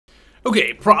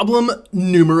Okay, problem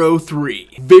numero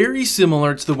 3. Very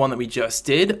similar to the one that we just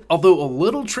did, although a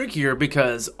little trickier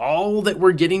because all that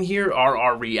we're getting here are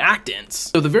our reactants.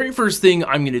 So the very first thing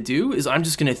I'm going to do is I'm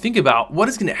just going to think about what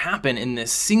is going to happen in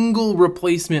this single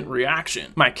replacement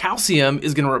reaction. My calcium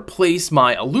is going to replace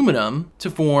my aluminum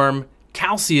to form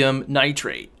calcium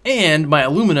nitrate, and my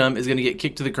aluminum is going to get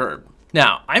kicked to the curb.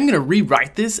 Now, I'm going to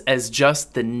rewrite this as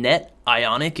just the net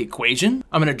ionic equation.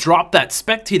 I'm going to drop that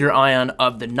spectator ion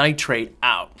of the nitrate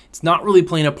out. It's not really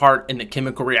playing a part in the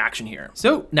chemical reaction here.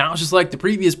 So now, just like the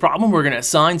previous problem, we're going to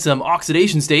assign some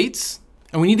oxidation states,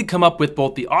 and we need to come up with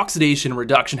both the oxidation and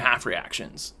reduction half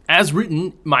reactions. As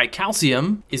written, my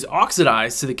calcium is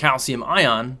oxidized to the calcium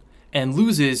ion and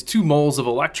loses 2 moles of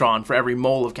electron for every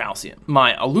mole of calcium.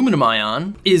 My aluminum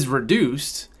ion is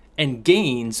reduced and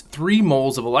gains 3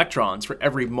 moles of electrons for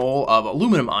every mole of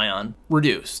aluminum ion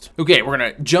reduced. Okay, we're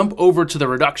gonna jump over to the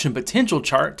reduction potential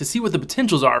chart to see what the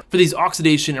potentials are for these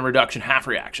oxidation and reduction half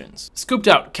reactions. Scoped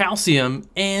out calcium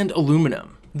and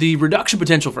aluminum. The reduction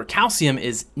potential for calcium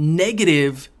is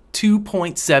negative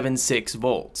 2.76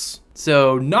 volts.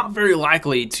 So not very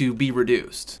likely to be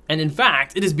reduced. And in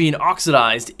fact, it is being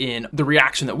oxidized in the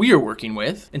reaction that we are working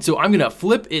with. And so I'm gonna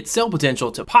flip its cell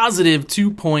potential to positive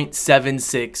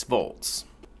 2.76 volts.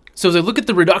 So as I look at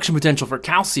the reduction potential for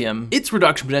calcium, its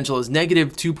reduction potential is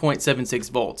negative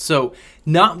 2.76 volts. So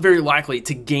not very likely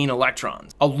to gain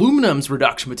electrons. Aluminum's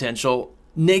reduction potential,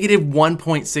 negative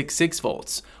 1.66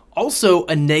 volts. Also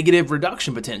a negative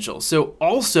reduction potential. So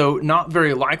also not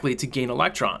very likely to gain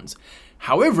electrons.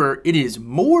 However, it is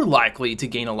more likely to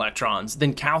gain electrons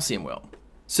than calcium will.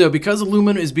 So because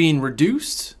aluminum is being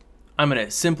reduced, I'm going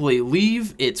to simply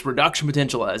leave its reduction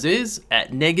potential as is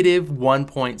at negative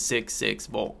 1.66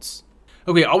 volts.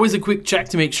 Okay, always a quick check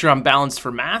to make sure I'm balanced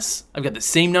for mass. I've got the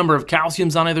same number of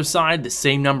calciums on either side, the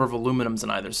same number of aluminums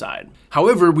on either side.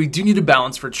 However, we do need to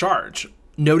balance for charge.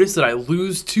 Notice that I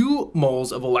lose 2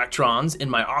 moles of electrons in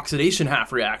my oxidation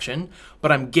half reaction, but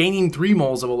I'm gaining 3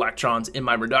 moles of electrons in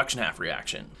my reduction half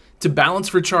reaction. To balance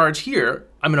for charge here,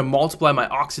 I'm going to multiply my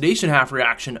oxidation half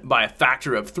reaction by a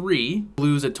factor of 3,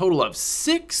 lose a total of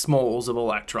 6 moles of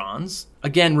electrons.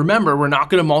 Again, remember, we're not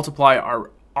going to multiply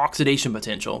our oxidation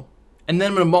potential. And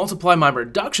then I'm going to multiply my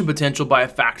reduction potential by a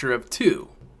factor of 2.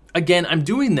 Again, I'm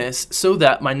doing this so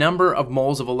that my number of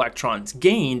moles of electrons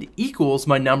gained equals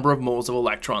my number of moles of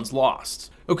electrons lost.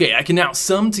 Okay, I can now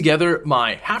sum together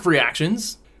my half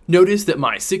reactions. Notice that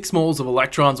my 6 moles of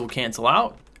electrons will cancel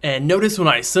out. And notice when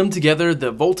I sum together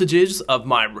the voltages of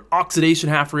my oxidation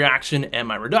half reaction and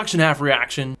my reduction half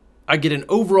reaction, I get an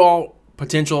overall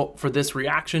potential for this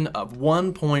reaction of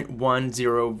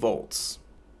 1.10 volts.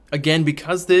 Again,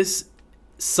 because this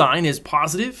sign is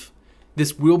positive,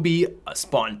 this will be a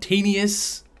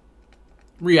spontaneous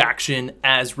reaction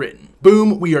as written.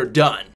 Boom, we are done.